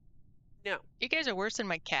 No. You guys are worse than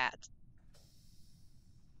my cat.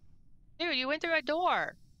 Dude, you went through a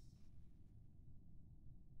door.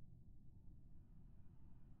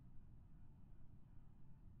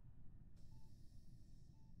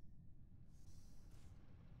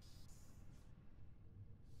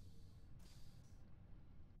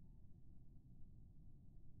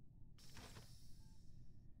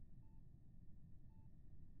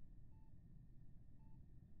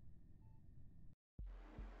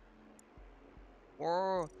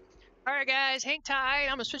 Whoa. Alright guys, hang tight.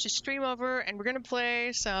 I'm gonna switch the stream over and we're gonna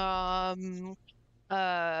play some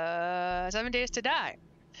 7 Days to Die.